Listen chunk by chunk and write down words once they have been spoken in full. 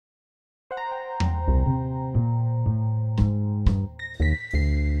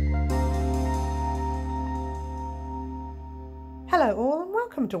Hello all and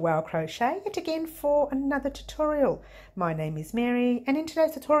welcome to Wow Crochet yet again for another tutorial. My name is Mary and in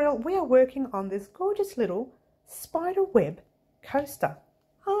today's tutorial we are working on this gorgeous little spider web coaster.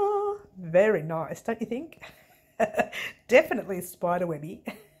 Ah, very nice, don't you think? Definitely spider webby.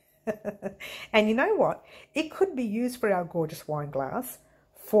 And you know what? It could be used for our gorgeous wine glass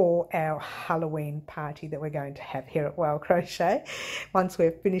for our Halloween party that we're going to have here at Wow Crochet once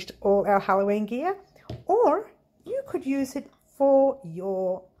we've finished all our Halloween gear, or you could use it for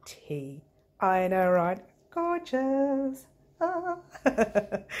your tea. I know, right? Gorgeous. Ah.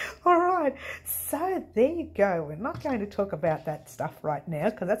 All right, so there you go. We're not going to talk about that stuff right now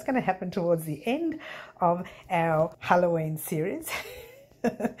because that's going to happen towards the end of our Halloween series.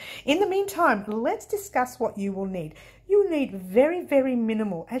 In the meantime, let's discuss what you will need. You need very, very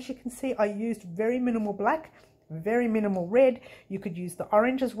minimal. As you can see, I used very minimal black, very minimal red. You could use the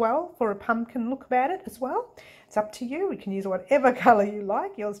orange as well for a pumpkin look about it as well. It's up to you. You can use whatever color you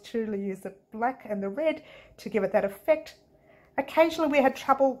like. Yours truly used the black and the red to give it that effect. Occasionally we had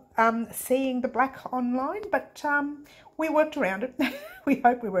trouble seeing the black online, but we worked around it. We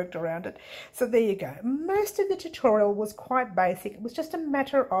hope we worked around it. So there you go. Most of the tutorial was quite basic. It was just a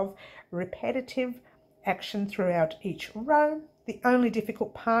matter of repetitive action throughout each row. The only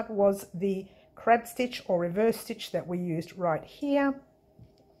difficult part was the crab stitch or reverse stitch that we used right here.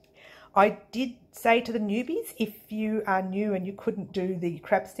 I did say to the newbies, if you are new and you couldn't do the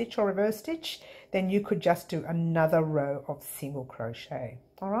crab stitch or reverse stitch, then you could just do another row of single crochet.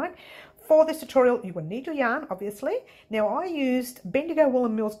 All right. For this tutorial, you will need your yarn, obviously. Now I used Bendigo Wool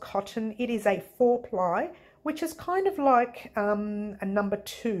and Mills cotton. It is a 4-ply, which is kind of like a number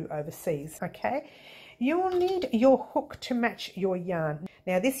 2 overseas. Okay. You will need your hook to match your yarn.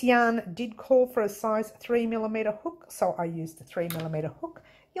 Now this yarn did call for a size 3mm hook, so I used the 3mm hook.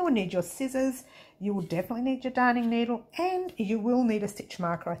 You will need your scissors, you will definitely need your darning needle, and you will need a stitch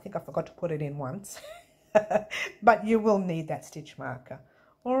marker. I think I forgot to put it in once, but you will need that stitch marker.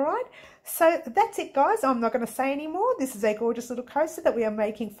 All right, so that's it guys. I'm not going to say any more. This is a gorgeous little coaster that we are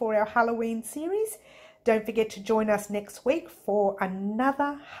making for our Halloween series. Don't forget to join us next week for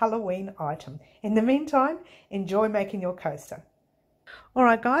another Halloween item. In the meantime, enjoy making your coaster. All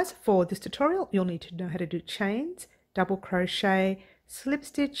right guys, for this tutorial you'll need to know how to do chains, double crochet, slip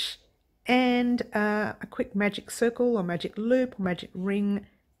stitch, and a quick magic circle or magic loop or magic ring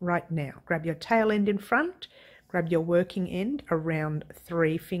right now. Grab your tail end in front, grab your working end around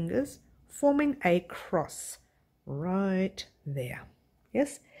 3 fingers, forming a cross right there.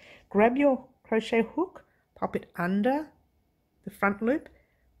 Yes, grab your crochet hook, pop it under the front loop,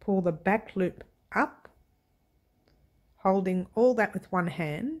 pull the back loop up, holding all that with one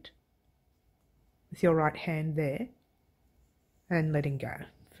hand, with your right hand there, and letting go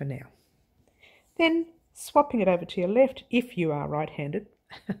for now. Then swapping it over to your left if you are right-handed.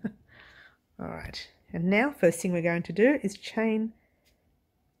 All right, and now first thing we're going to do is chain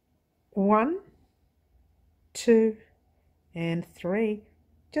 1, 2, and 3,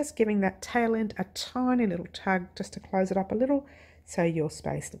 just giving that tail end a tiny little tug just to close it up a little so your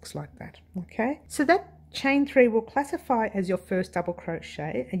space looks like that. Okay, so that chain 3 will classify as your first double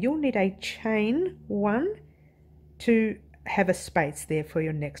crochet, and you'll need a chain 1 to have a space there for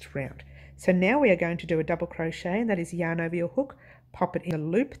your next round. So now we are going to do a double crochet, and that is yarn over your hook, pop it in a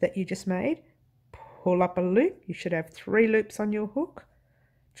loop that you just made, pull up a loop. You should have 3 loops on your hook,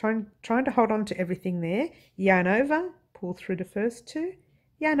 trying to hold on to everything there, yarn over, pull through the first 2,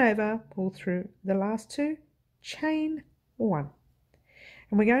 yarn over, pull through the last 2, chain 1.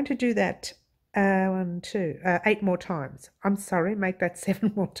 And we're going to do that 8 more times. I'm sorry, make that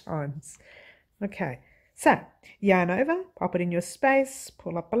 7 more times. Okay, so yarn over, pop it in your space,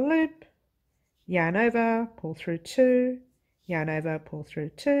 pull up a loop, yarn over, pull through 2, yarn over, pull through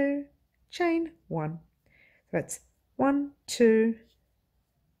 2, chain 1. So that's 1, 2,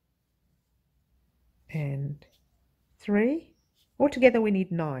 and 3. Altogether we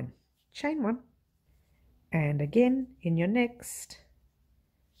need 9. Chain 1. And again in your next,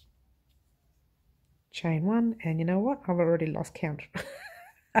 chain 1, and you know what? I've already lost count.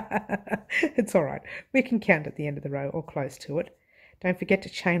 It's all right. We can count at the end of the row or close to it. Don't forget to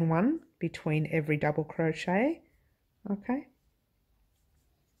chain 1 between every double crochet. Okay.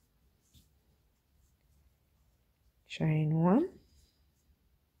 Chain 1,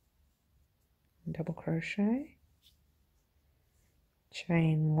 double crochet,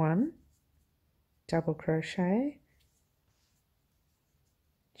 chain 1, double crochet,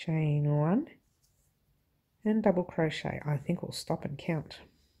 chain 1, and double crochet. I think we'll stop and count.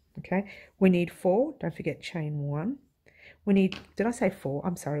 Okay, we need 4. Don't forget chain 1. We need, did I say 4?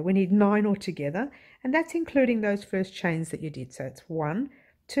 I'm sorry, we need 9 altogether, and that's including those first chains that you did. So it's 1,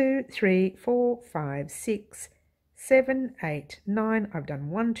 2, 3, 4, 5, 6, 7, 8, 9. I've done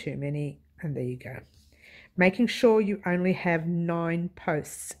one too many, and there you go. Making sure you only have 9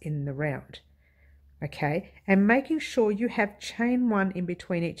 posts in the round. Okay, and making sure you have chain 1 in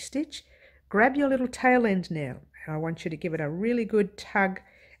between each stitch. Grab your little tail end now. I want you to give it a really good tug,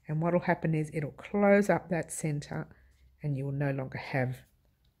 and what will happen is it'll close up that center and you will no longer have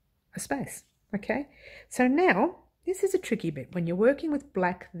a space. Okay, so now this is a tricky bit. When you're working with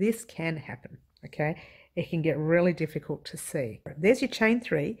black, this can happen. Okay, it can get really difficult to see. There's your chain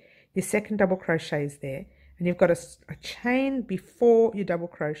 3, your second double crochet is there, and you've got a chain before your double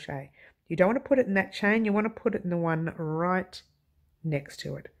crochet. You don't want to put it in that chain, you want to put it in the one right next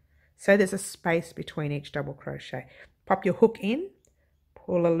to it. So there's a space between each double crochet. Pop your hook in,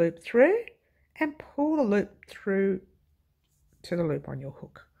 pull a loop through, and pull the loop through to the loop on your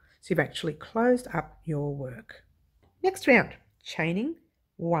hook. So you've actually closed up your work. Next round, chaining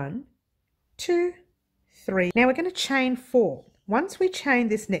 1, 2, 3. Now we're going to chain 4. Once we chain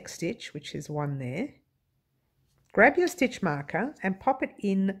this next stitch, which is 1 there, grab your stitch marker and pop it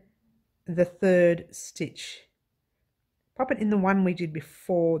in the 3rd stitch. Pop it in the one we did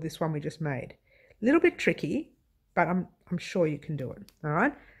before this one we just made. A little bit tricky, but I'm sure you can do it. All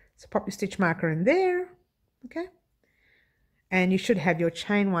right, so pop your stitch marker in there. Okay, and you should have your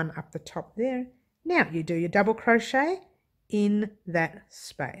chain 1 up the top there. Now you do your double crochet in that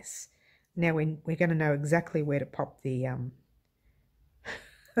space. Now we're going to know exactly where to pop the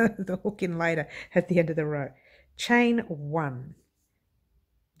the hook in later at the end of the row. Chain 1.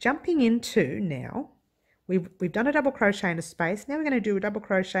 Jumping into now, we've done a double crochet in a space. Now we're going to do a double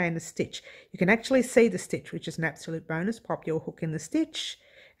crochet in a stitch. You can actually see the stitch, which is an absolute bonus. Pop your hook in the stitch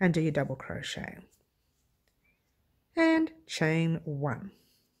and do your double crochet. And chain 1.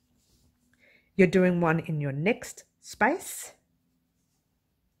 You're doing 1 in your next space.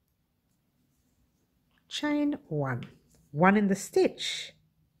 Chain 1. 1 in the stitch.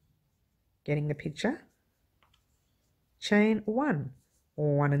 Getting the picture? Chain 1.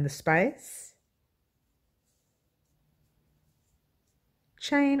 1 in the space.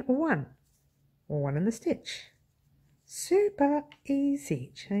 Chain 1. 1 in the stitch. Super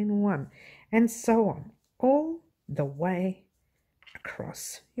easy. Chain 1. And so on. All the way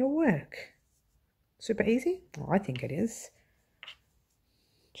across your work. Super easy? Oh, I think it is.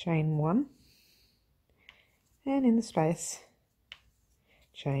 Chain 1. And in the space.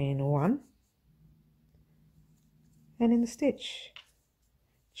 Chain 1. And in the stitch.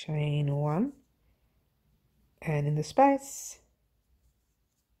 Chain 1 and in the space,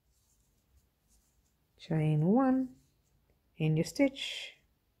 chain 1 in your stitch,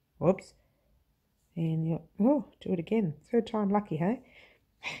 whoops, in your, oh, do it again, 3rd time lucky, hey?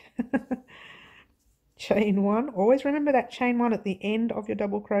 Chain 1, always remember that chain 1 at the end of your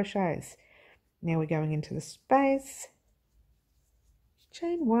double crochets. Now we're going into the space,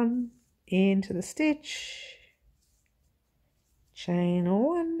 chain 1 into the stitch, chain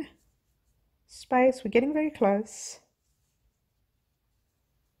 1, space, we're getting very close,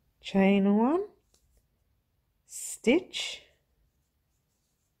 chain 1, stitch.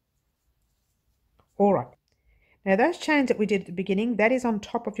 All right, now those chains that we did at the beginning, that is on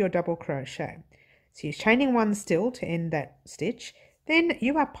top of your double crochet. So you're chaining 1 still to end that stitch, then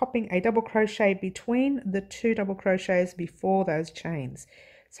you are popping a double crochet between the 2 double crochets before those chains.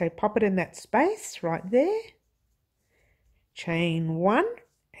 So pop it in that space right there, chain 1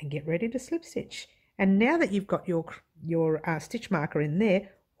 and get ready to slip stitch. And now that you've got your stitch marker in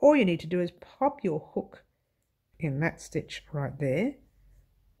there, all you need to do is pop your hook in that stitch right there,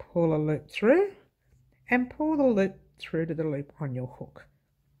 pull a loop through and pull the loop through to the loop on your hook.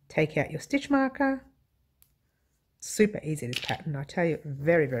 Take out your stitch marker. Super easy, this pattern, I tell you,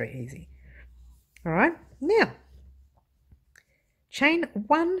 very, very easy. All right, now chain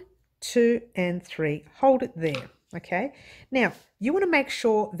 1, 2 and 3, hold it there. Okay, now you want to make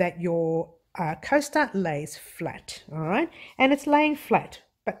sure that your coaster lays flat, all right, and it's laying flat,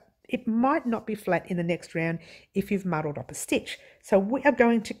 but it might not be flat in the next round if you've muddled up a stitch. So we are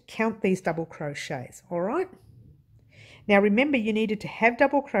going to count these double crochets, all right. Now remember, you needed to have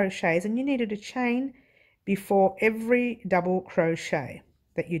double crochets and you needed a chain before every double crochet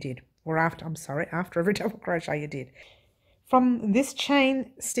that you did, or after, I'm sorry, after every double crochet you did. From this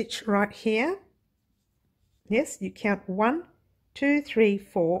chain stitch right here, yes, you count 1, 2, 3,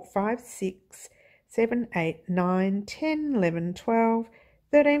 4, 5, 6, 7, 8, 9, 10, 11, 12,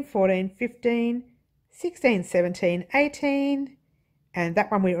 13, 14, 15, 16, 17, 18, and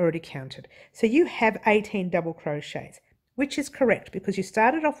that one we already counted. So you have 18 double crochets. which is correct because you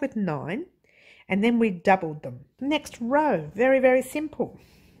started off with 9 and then we doubled them. Next row, very, very simple.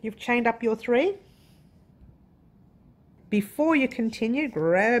 You've chained up your 3. Before you continue,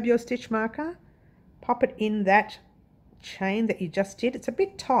 grab your stitch marker, pop it in that chain that you just did. It's a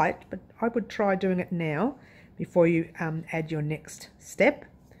bit tight, but I would try doing it now before you add your next step.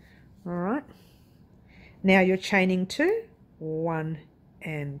 All right. Now you're chaining 2, 1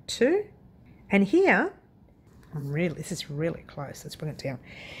 and 2. And here, this is really close. Let's bring it down.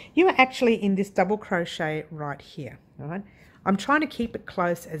 You are actually in this double crochet right here. All right. I'm trying to keep it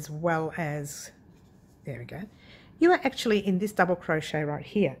close as well as, there we go. You are actually in this double crochet right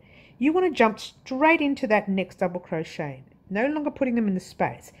here. You want to jump straight into that next double crochet, no longer putting them in the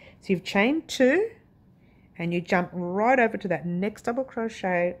space. So you've chained 2 and you jump right over to that next double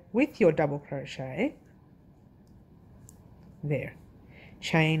crochet with your double crochet. There.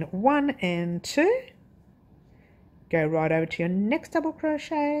 Chain 1 and 2. Go right over to your next double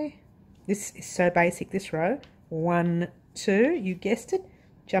crochet. This is so basic, this row. 1, 2, you guessed it.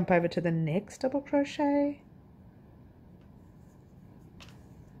 Jump over to the next double crochet.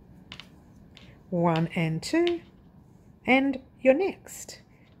 1 and 2, and your next.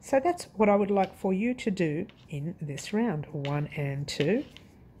 So that's what I would like for you to do in this round. 1 and 2,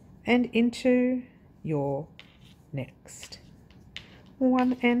 and into your next.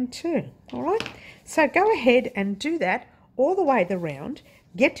 1 and 2. All right, so go ahead and do that all the way the round.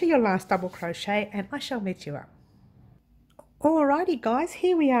 Get to your last double crochet and I shall meet you up. Alrighty guys,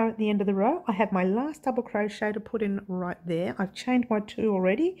 here we are at the end of the row. I have my last double crochet to put in right there. I've chained my 2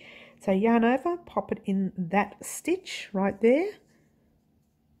 already. So yarn over, pop it in that stitch right there.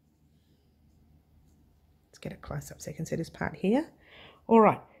 Let's get it close up so you can see this part here.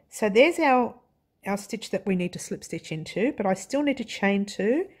 Alright, so there's our stitch that we need to slip stitch into, but I still need to chain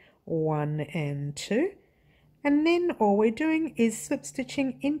 2, 1 and 2. And then all we're doing is slip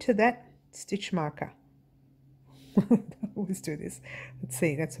stitching into that stitch marker. I always do this. Let's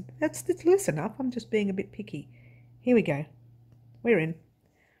see, that's loose enough. I'm just being a bit picky. Here we go. We're in.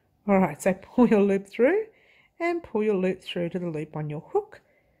 All right, so pull your loop through and pull your loop through to the loop on your hook,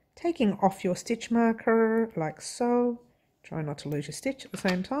 taking off your stitch marker like so. Try not to lose your stitch at the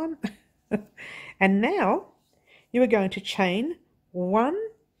same time. And now you are going to chain 1,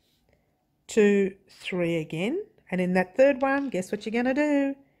 2, 3 again. And in that third one, guess what you're going to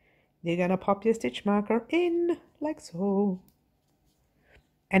do? You're going to pop your stitch marker in like so.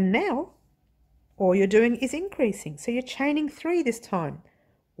 And now all you're doing is increasing. So you're chaining 3 this time.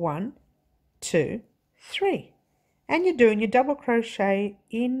 1, 2, 3. And you're doing your double crochet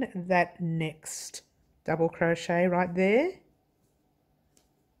in that next double crochet right there.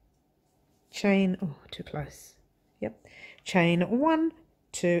 Chain, oh, too close. Yep. Chain 1,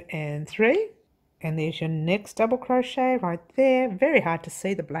 2 and 3. And there's your next double crochet right there. Very hard to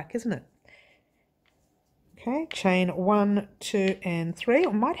see the black, isn't it? Okay, chain 1, 2 and 3.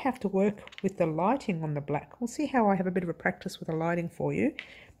 I might have to work with the lighting on the black. We'll see how I have a bit of a practice with the lighting for you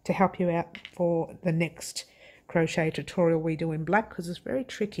to help you out for the next crochet tutorial we do in black, because it's very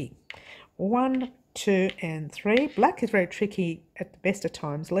tricky. 1, 2 and 3. Black is very tricky at the best of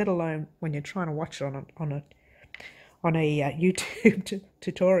times, let alone when you're trying to watch it on a YouTube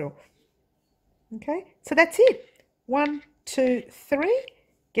tutorial. Okay, so that's it. 1, 2, 3.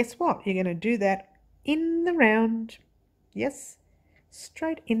 Guess what? You're going to do that in the round. Yes,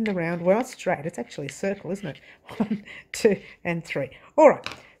 straight in the round. Well, straight. It's actually a circle, isn't it? 1, 2 and 3. All right.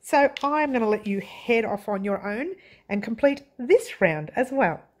 So I'm going to let you head off on your own and complete this round as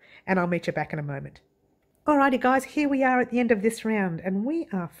well. And I'll meet you back in a moment. Alrighty guys, here we are at the end of this round and we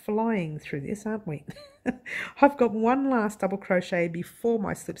are flying through this, aren't we? I've got one last double crochet before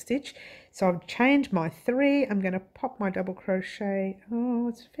my slip stitch. So I've changed my 3. I'm going to pop my double crochet. Oh,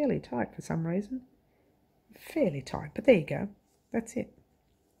 it's fairly tight for some reason. Fairly tight, but there you go. That's it.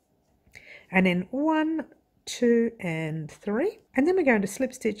 And then 1, 2 and 3. And then we're going to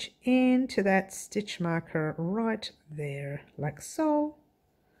slip stitch into that stitch marker right there, like so.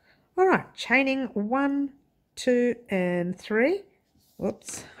 Alright, chaining 1, 2 and 3.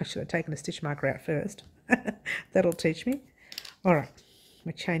 Whoops, I should have taken the stitch marker out first. That'll teach me. Alright,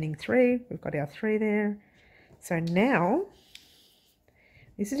 we're chaining 3. We've got our 3 there. So now,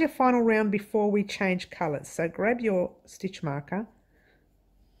 this is your final round before we change colours. So grab your stitch marker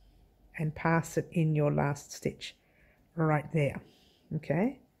and pass it in your last stitch right there.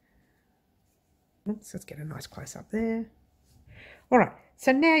 Okay. Oops, let's get a nice close up there. Alright,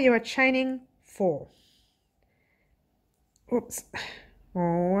 so now you are chaining 4. Oops.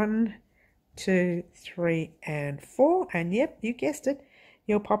 1, 2, 3 and 4. And yep, you guessed it.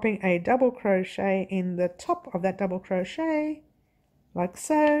 you're popping a double crochet in the top of that double crochet, like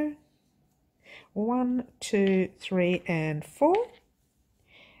so. 1, 2, 3, and 4.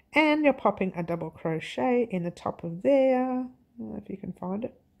 And you're popping a double crochet in the top of there. I don't know if you can find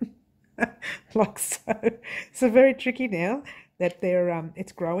it. Like so. So very tricky now that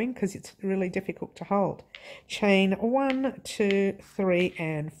it's growing because it's really difficult to hold. Chain 1, 2, 3,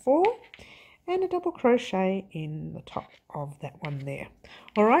 and 4. And a double crochet in the top of that one there.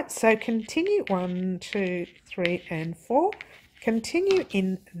 All right, so continue 1, 2, 3, and 4. Continue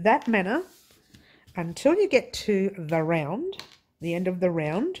in that manner until you get to the round, the end of the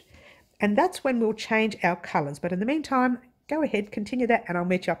round, and that's when we'll change our colours. But in the meantime, go ahead, continue that, and I'll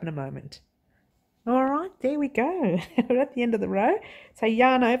meet you up in a moment. All right, there we go. We're at the end of the row. So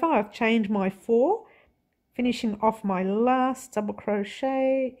yarn over, I've changed my 4, finishing off my last double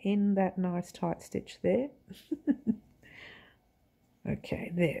crochet in that nice tight stitch there.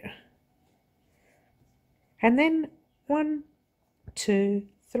 Okay, there. And then 1, 2,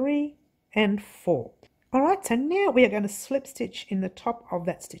 3, and 4. All right, so now we are going to slip stitch in the top of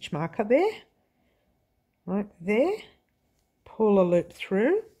that stitch marker there. Right there. Pull a loop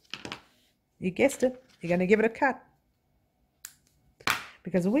through. You guessed it, you're going to give it a cut,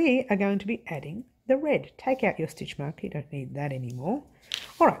 because we are going to be adding the red. Take out your stitch marker, you don't need that anymore.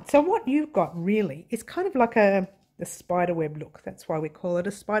 All right, so what you've got really is kind of like the spider web look. That's why we call it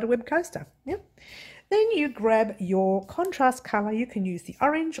a spider web coaster. Yeah. Then you grab your contrast color. You can use the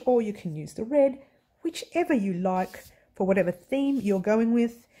orange or you can use the red, whichever you like for whatever theme you're going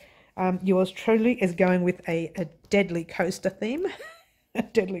with. Yours truly is going with a deadly coaster theme. A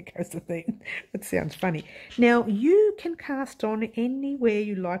deadly coaster theme. That sounds funny. Now you can cast on anywhere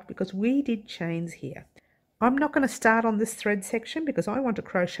you like because we did chains here. I'm not going to start on this thread section because I want to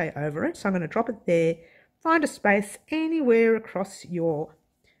crochet over it. So I'm going to drop it there. Find a space anywhere across your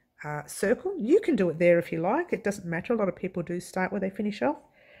circle. You can do it there if you like. It doesn't matter. A lot of people do start where they finish off.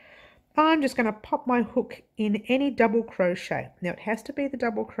 I'm just going to pop my hook in any double crochet. Now it has to be the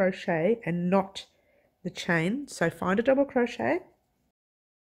double crochet and not the chain. So find a double crochet,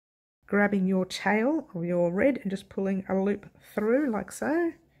 grabbing your tail of your red and just pulling a loop through like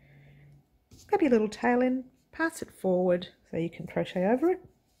so. Grab your little tail in, pass it forward so you can crochet over it.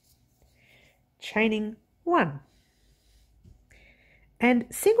 Chaining 1. And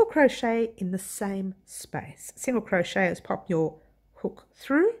single crochet in the same space. Single crochet is pop your hook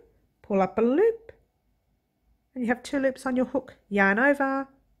through, pull up a loop, and you have 2 loops on your hook. Yarn over,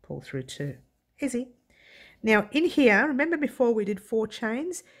 pull through 2. Easy. Now in here, remember before we did 4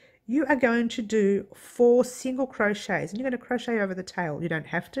 chains, you are going to do 4 single crochets and you're going to crochet over the tail. You don't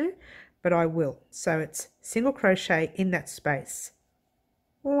have to, but I will. So it's single crochet in that space.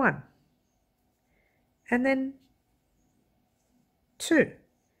 1. And then 2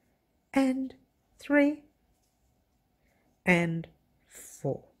 and 3 and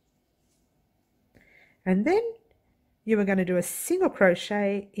 4. And then you are going to do a single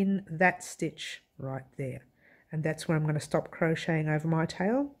crochet in that stitch right there. And that's where I'm going to stop crocheting over my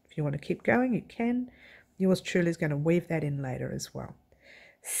tail. If you want to keep going, you can. Yours truly is going to weave that in later as well.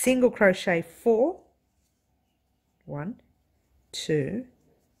 Single crochet 4. 1, 2,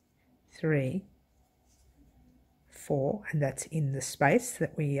 3, 4, and that's in the space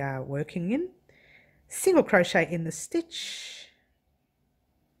that we are working in. Single crochet in the stitch.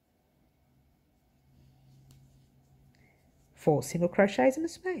 4 single crochets in the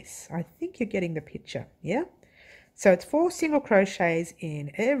space. I think you're getting the picture, yeah? So it's 4 single crochets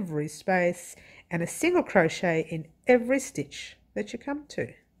in every space and a single crochet in every stitch that you come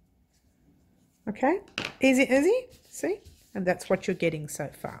to. Okay, easy, easy, see? And that's what you're getting so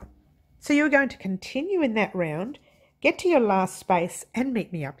far. So you're going to continue in that round, get to your last space and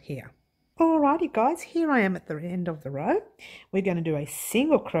meet me up here. Alrighty guys, here I am at the end of the row. We're going to do a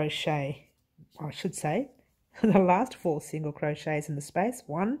single crochet, I should say, the last 4 single crochets in the space.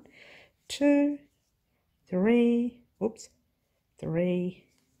 1, 2, 3, 3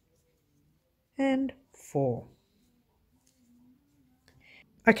 and 4.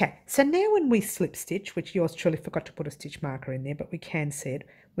 Okay, so now when we slip stitch, which yours truly forgot to put a stitch marker in there, but we can see it,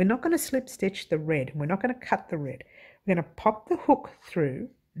 we're not going to slip stitch the red. We're not going to cut the red. We're going to pop the hook through,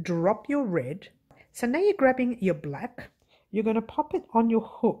 drop your red. So now you're grabbing your black. You're going to pop it on your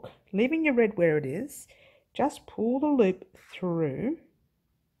hook, leaving your red where it is. Just pull the loop through,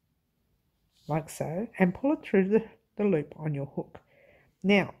 like so, and pull it through the loop on your hook.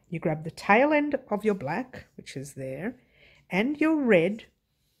 Now, you grab the tail end of your black, which is there, and your red.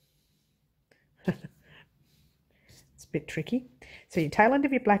 It's a bit tricky. So your tail end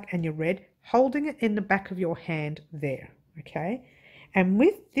of your black and your red, holding it in the back of your hand there, okay? And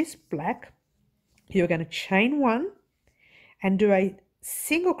with this black, you're going to chain 1 and do a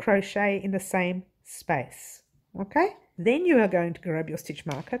single crochet in the same space. Okay, then you are going to grab your stitch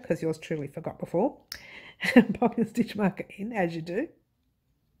marker, because yours truly forgot before, and pop your stitch marker in as you do.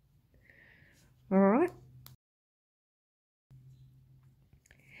 All right,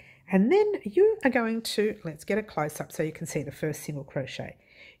 and then you are going to, let's get a close up so you can see the first single crochet.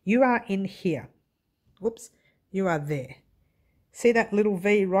 You are in here. Whoops, you are there. See that little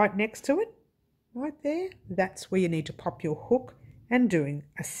V right next to it? Right there? That's where you need to pop your hook and doing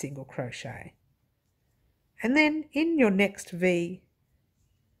a single crochet. And then in your next V,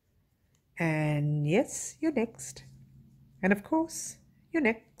 and yes, you're next. And of course, you're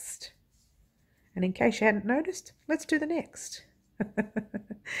next. And in case you hadn't noticed, let's do the next.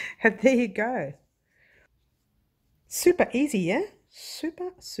 And there you go. Super easy, yeah?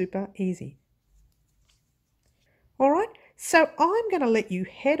 Super, super easy. All right, so I'm going to let you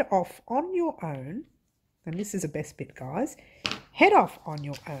head off on your own. And this is the best bit, guys. Head off on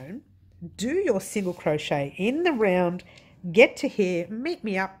your own. Do your single crochet in the round. Get to here, meet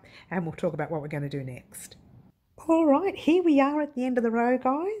me up, and we'll talk about what we're going to do next. All right, here we are at the end of the row,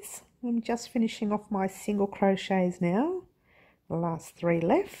 guys. I'm just finishing off my single crochets now. The last 3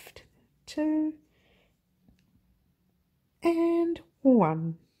 left. 2 and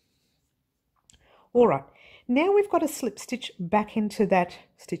 1. All right, now we've got to slip stitch back into that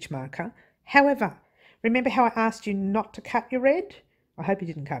stitch marker. However, remember how I asked you not to cut your red? I hope you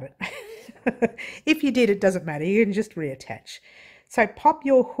didn't cut it. If you did, it doesn't matter. You can just reattach. So pop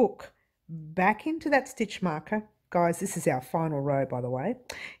your hook back into that stitch marker. Guys, this is our final row, by the way.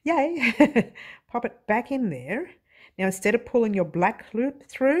 Yay! Pop it back in there. Now, instead of pulling your black loop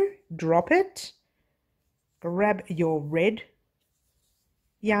through, drop it. Grab your red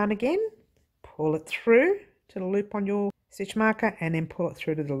yarn again. Pull it through to the loop on your stitch marker and then pull it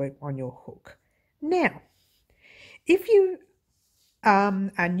through to the loop on your hook. Now, if you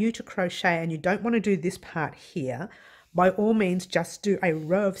are new to crochet and you don't want to do this part here, by all means just do a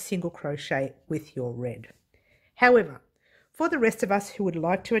row of single crochet with your red. However, for the rest of us who would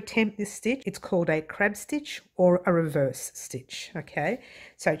like to attempt this stitch, it's called a crab stitch or a reverse stitch. Okay,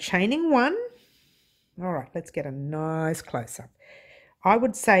 so chaining 1. All right, let's get a nice close-up. I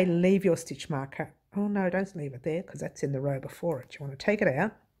would say leave your stitch marker. Oh no, don't leave it there because that's in the row before it. You want to take it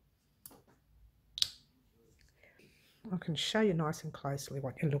out. I can show you nice and closely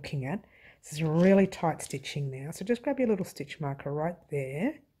what you're looking at. This is really tight stitching now. So just grab your little stitch marker right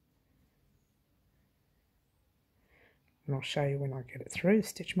there. And I'll show you when I get it through.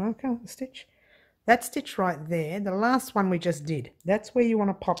 Stitch marker, stitch. That stitch right there, the last one we just did, that's where you want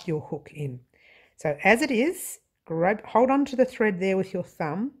to pop your hook in. So as it is, hold on to the thread there with your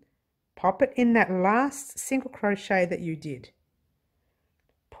thumb. Pop it in that last single crochet that you did.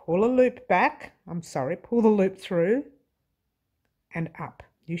 Pull a loop back. Pull the loop through and up.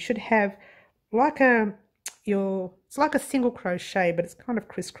 You should have like it's like a single crochet, but it's kind of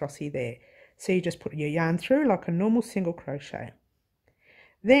crisscrossy there. So you just put your yarn through like a normal single crochet.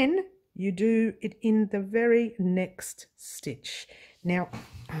 Then you do it in the very next stitch. Now,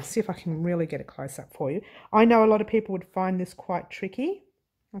 I'll see if I can really get a close up for you. I know a lot of people would find this quite tricky.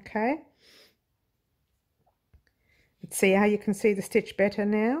 Okay. But see how you can see the stitch better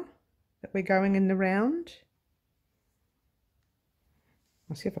now that we're going in the round?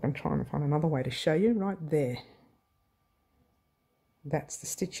 I'll see if I can try and find another way to show you right there. That's the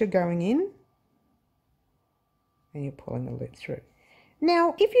stitch you're going in and you're pulling the loop through.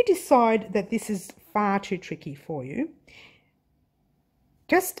 Now, if you decide that this is far too tricky for you,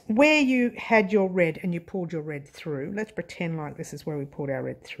 just where you had your red and you pulled your red through, let's pretend like this is where we pulled our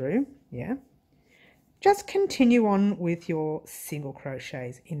red through, yeah? Just continue on with your single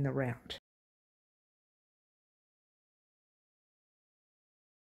crochets in the round.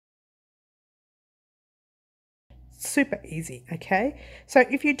 Super easy, okay? So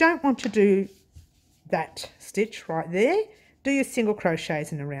if you don't want to do that stitch right there, do your single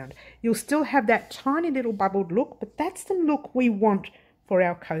crochets in the round. You'll still have that tiny little bubbled look, but that's the look we want for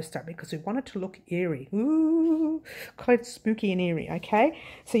our coaster because we want it to look eerie. Ooh, quite spooky and eerie, okay?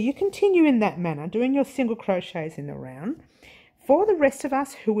 So you continue in that manner, doing your single crochets in the round. For the rest of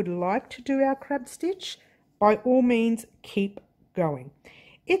us who would like to do our crab stitch, by all means, keep going.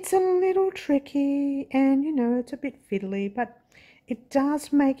 It's a little tricky and, you know, it's a bit fiddly, but it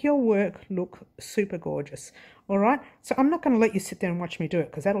does make your work look super gorgeous. All right, so I'm not going to let you sit there and watch me do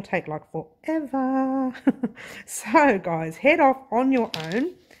it because that'll take like forever. So guys, head off on your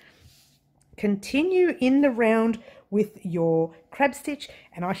own. Continue in the round with your crab stitch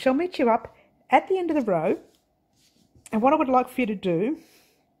and I shall meet you up at the end of the row And what I would like for you to do,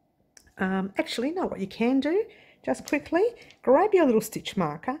 actually, no, what you can do, just quickly, grab your little stitch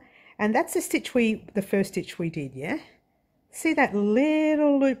marker, and that's the stitch the first stitch we did, yeah? See that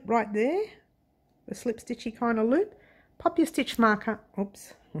little loop right there? The slip stitchy kind of loop? Pop your stitch marker,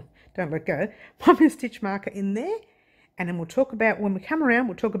 oops, don't let go, pop your stitch marker in there, and then we'll talk about, when we come around,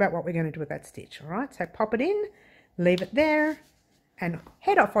 we'll talk about what we're going to do with that stitch, all right? So pop it in, leave it there, and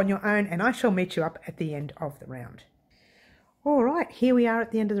head off on your own, and I shall meet you up at the end of the round. All right, here we are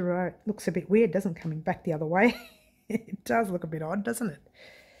at the end of the row. It looks a bit weird, doesn't it, coming back the other way? It does look a bit odd, doesn't it?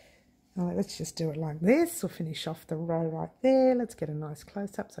 All right, let's just do it like this. We'll finish off the row right there. Let's get a nice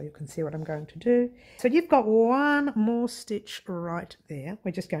close-up so you can see what I'm going to do. So you've got one more stitch right there.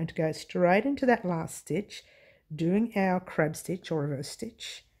 We're just going to go straight into that last stitch, doing our crab stitch or reverse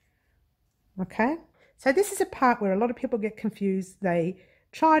stitch. Okay, so this is a part where a lot of people get confused. They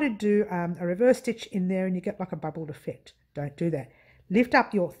try to do a reverse stitch in there and you get like a bubbled effect. Don't do that. Lift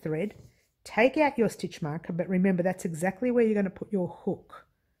up your thread, take out your stitch marker, but remember that's exactly where you're going to put your hook,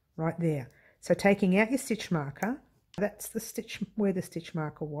 right there. So taking out your stitch marker, that's the stitch where the stitch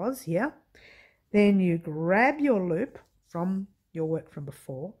marker was, yeah. Then you grab your loop from your work from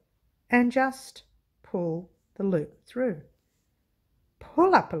before and just pull the loop through.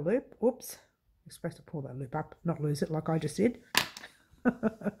 Pull up a loop, oops, you're supposed to pull that loop up, not lose it like I just did.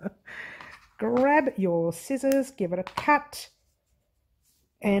 Grab your scissors, give it a cut,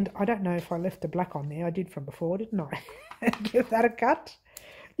 and I don't know if I left the black on there. I did from before, didn't I? Give that a cut.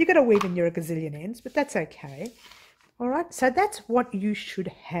 You've got to weave in your gazillion ends, but that's okay. All right, so that's what you should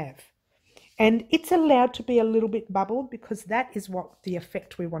have. And it's allowed to be a little bit bubbled because that is what the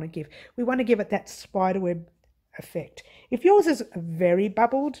effect we want to give. We want to give it that spiderweb effect. If yours is very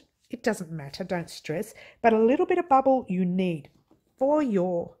bubbled, it doesn't matter, don't stress. But a little bit of bubble you need for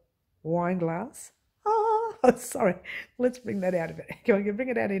your wine glass. Oh, sorry. Let's bring that out of it. Can you bring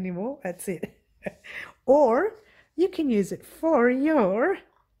it out anymore? That's it. Or you can use it for your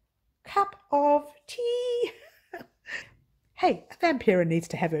cup of tea. Hey, a vampira needs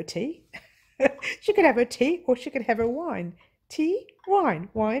to have her tea. She could have her tea or she could have her wine. Tea, wine,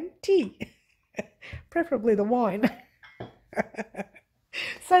 wine, tea. Preferably the wine.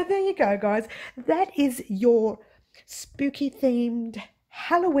 So there you go, guys. That is your spooky themed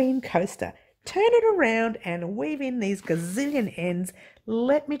Halloween coaster. Turn it around and weave in these gazillion ends.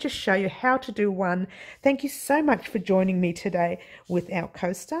 Let me just show you how to do one. Thank you so much for joining me today with our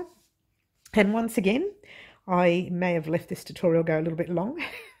coaster. And once again, I may have left this tutorial go a little bit long.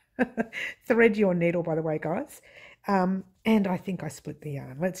 Thread your needle, by the way, guys. And I think I split the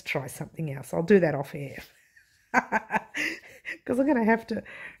yarn. Let's try something else. I'll do that off air. Because I'm going to have to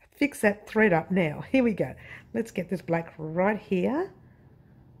fix that thread up now. Here we go. Let's get this black right here.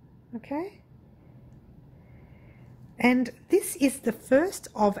 Okay. And this is the first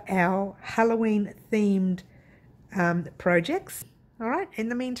of our Halloween themed projects. All right, in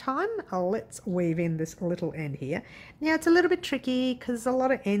the meantime, let's weave in this little end here. Now it's a little bit tricky because there's a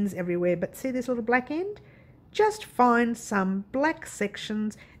lot of ends everywhere, but see this little black end? Just find some black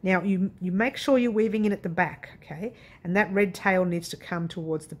sections. Now you make sure you're weaving in at the back, okay? And that red tail needs to come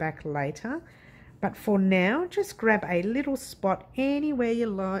towards the back later. But for now, just grab a little spot anywhere you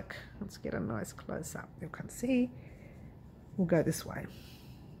like. Let's get a nice close up. You can see. We'll go this way.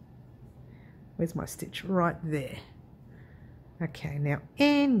 Where's my stitch? Right there. Okay, now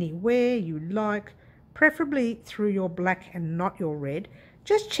anywhere you like, preferably through your black and not your red.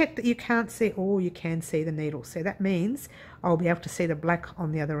 Just check that you can't see, or you can see the needle. So that means I'll be able to see the black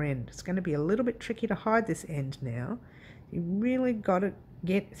on the other end. It's going to be a little bit tricky to hide this end now. You really got to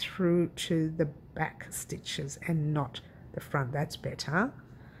get through to the back stitches and not the front. That's better.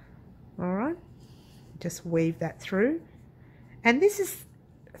 All right, just weave that through. And this is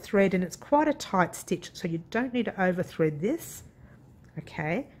thread and it's quite a tight stitch, so you don't need to over thread this.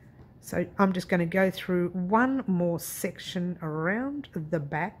 Okay, so I'm just going to go through one more section around the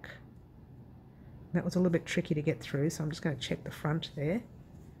back. That was a little bit tricky to get through, so I'm just going to check the front there.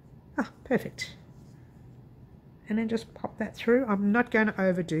 Ah, perfect. And then just pop that through. I'm not going to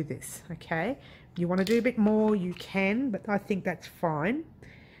overdo this, okay? If you want to do a bit more, you can, but I think that's fine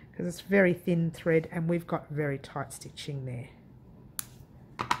because it's very thin thread and we've got very tight stitching there.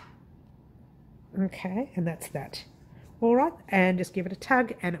 Okay, and that's that. All right, and just give it a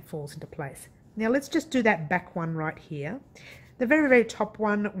tug and it falls into place. Now let's just do that back one right here. The very, very top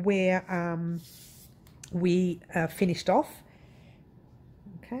one where we finished off.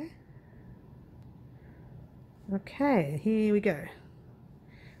 Okay. Okay, here we go.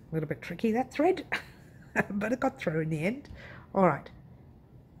 A little bit tricky, that thread, but it got through in the end. All right.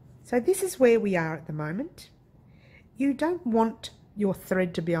 So this is where we are at the moment. you don't want your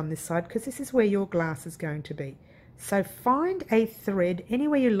thread to be on this side because this is where your glass is going to be. So find a thread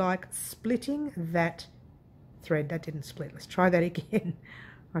anywhere you like, splitting that thread. That didn't split. Let's try that again.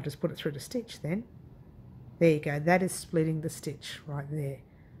 I'll just put it through the stitch then. There you go. That is splitting the stitch right there.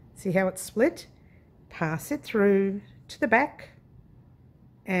 See how it's split? Pass it through to the back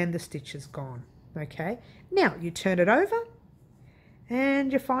and the stitch is gone. Okay. Now you turn it over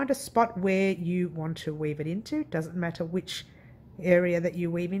and you find a spot where you want to weave it into. Doesn't matter which area that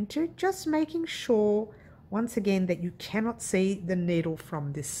you weave into, just making sure once again that you cannot see the needle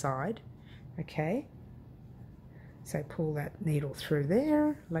from this side. Okay. So pull that needle through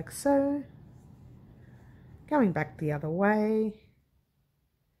there like so. Going back the other way.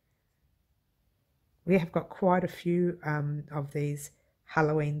 We have got quite a few of these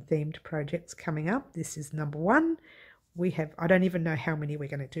Halloween themed projects coming up. This is number 1. We have, I don't even know how many we're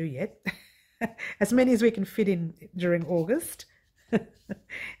going to do yet. As many as we can fit in during August.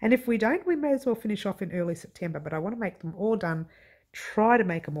 And if we don't, we may as well finish off in early September. But I want to make them all done. Try to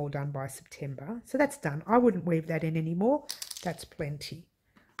make them all done by September. So that's done. I wouldn't weave that in anymore. That's plenty.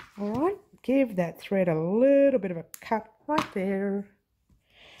 All right. Give that thread a little bit of a cut right there.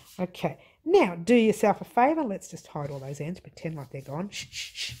 Okay. Now, do yourself a favour. Let's just hide all those ends. Pretend like they're gone. Shh,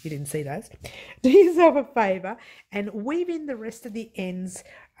 shh, shh. You didn't see those. Do yourself a favour and weave in the rest of the ends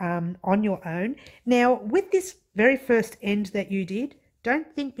on your own. Now, with this very first end that you did,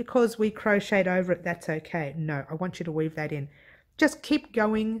 don't think because we crocheted over it, that's okay. No, I want you to weave that in. Just keep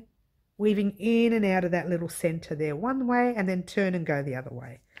going, weaving in and out of that little centre there one way and then turn and go the other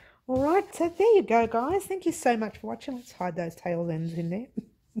way. All right, so there you go, guys. Thank you so much for watching. Let's hide those tail ends in there.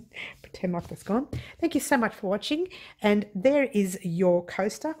 Pretend like that's gone. Thank you so much for watching. And there is your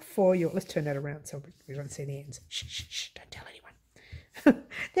coaster for your... Let's turn that around so we don't see the ends. Shh, shh, shh. Don't tell anyone.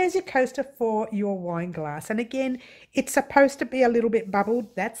 There's your coaster for your wine glass. And again, it's supposed to be a little bit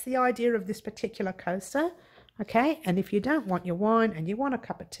bubbled. That's the idea of this particular coaster. Okay, and if you don't want your wine and you want a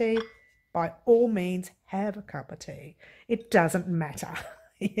cup of tea, by all means, have a cup of tea. It doesn't matter.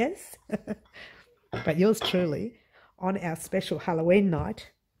 Yes? But yours truly, on our special Halloween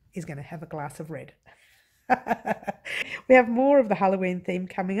night, is going to have a glass of red. We have more of the Halloween theme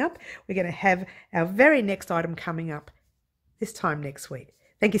coming up. We're going to have our very next item coming up this time next week.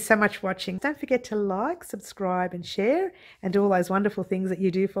 Thank you so much for watching. Don't forget to like, subscribe and share and do all those wonderful things that you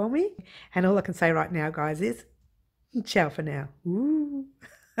do for me. And all I can say right now, guys, is ciao for now. Ooh.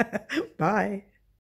 Bye.